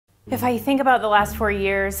If I think about the last 4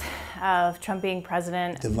 years of Trump being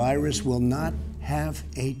president, the virus will not have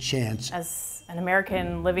a chance. As an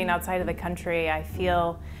American living outside of the country, I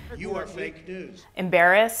feel You are fake news.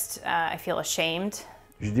 Embarrassed, I feel ashamed.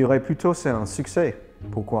 Je dirais plutôt c'est un succès.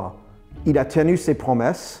 Pourquoi? Il a tenu ses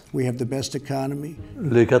promesses. We have the best economy.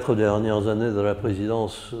 Les 4 dernières années de la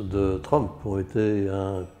présidence de Trump ont été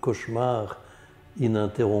un cauchemar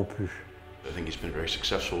ininterrompu. I think he's been very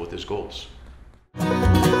successful with his goals.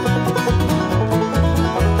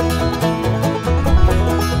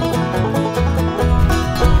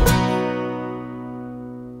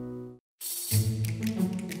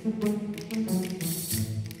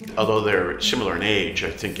 Although they're similar in age,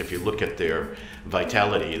 I think if you look at their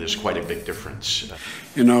vitality, there's quite a big difference.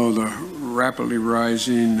 You know, the rapidly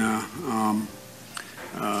rising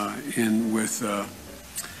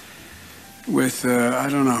I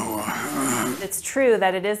don't know. It's true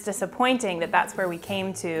that it is disappointing that that's where we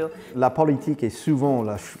came to. La politique est souvent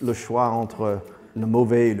le choix entre le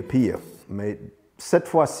mauvais et le pire. Mais cette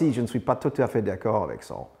fois-ci, je ne suis pas tout à fait d'accord avec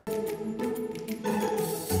ça.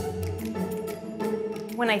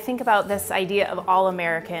 When I think about this idea of all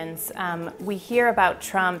Americans, we hear about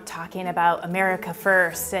Trump talking about America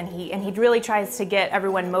first, and he really tries to get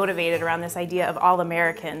everyone motivated around this idea of all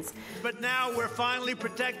Americans. But now we're finally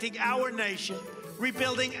protecting our nation,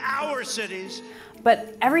 rebuilding our cities.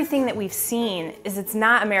 But everything that we've seen is it's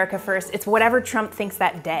not America first, it's whatever Trump thinks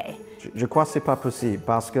that day. Je crois que ce n'est pas possible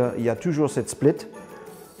parce qu'il y a toujours cette split,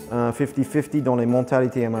 50-50 dans les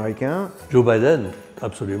mentalités américaines. Joe Biden,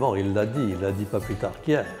 absolument, il l'a dit pas plus tard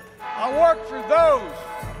qu'hier. I work for those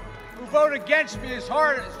who vote against me as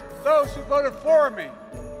hard as those who voted for me.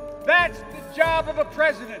 That's the job of a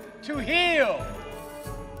president, to heal.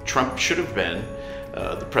 Trump should have been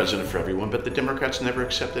the president for everyone, but the Democrats never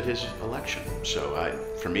accepted his election. So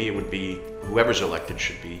for me, it would be whoever's elected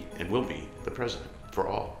should be and will be the president for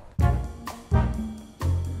all.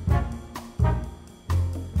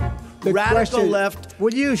 The radical left.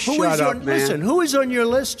 Will you shut up, man? Listen, who is on your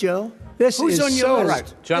list, Joe? Who's on your list?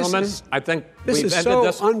 Right. Gentlemen, I think we've ended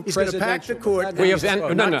this. He's going to pack the court. We have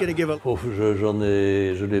ended. Not going to give a.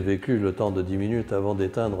 Je l'ai vécu le temps de 10 minutes avant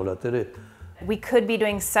d'éteindre la télé. We could be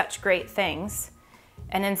doing such great things,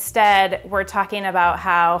 and instead we're talking about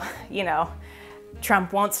how,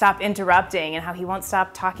 Trump won't stop interrupting and how he won't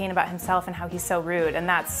stop talking about himself and how he's so rude, and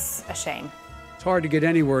that's a shame. It's hard to get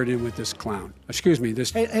any word in with this clown. Excuse me, this.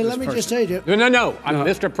 Hey, let me just say to you. No. I'm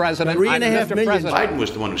Mr. President. 3.5 million. Biden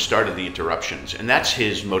was the one who started the interruptions, and that's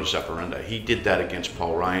his modus operandi. He did that against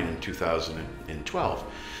Paul Ryan in 2012.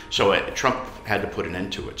 So Trump had to put an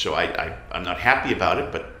end to it. So I'm not happy about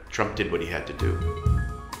it, but Trump did what he had to do.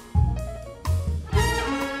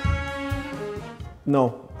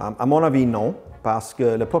 Non, à mon avis, non, parce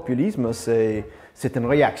que le populisme, c'est une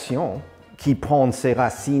réaction qui prend ses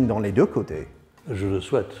racines dans les deux côtés. Je le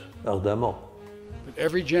souhaite ardemment. But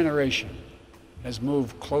every generation has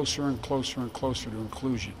moved closer and closer and closer to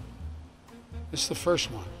inclusion. This is the first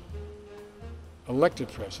one,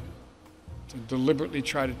 elected president, to deliberately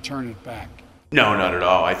try to turn it back. No, not at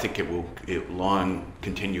all. I think it will long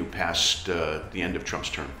continue past the end of Trump's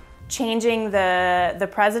term. Changing the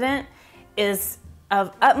president is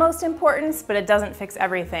of utmost importance, but it doesn't fix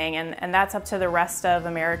everything, and that's up to the rest of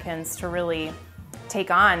Americans to really take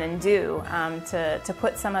on and do to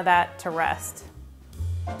put some of that to rest.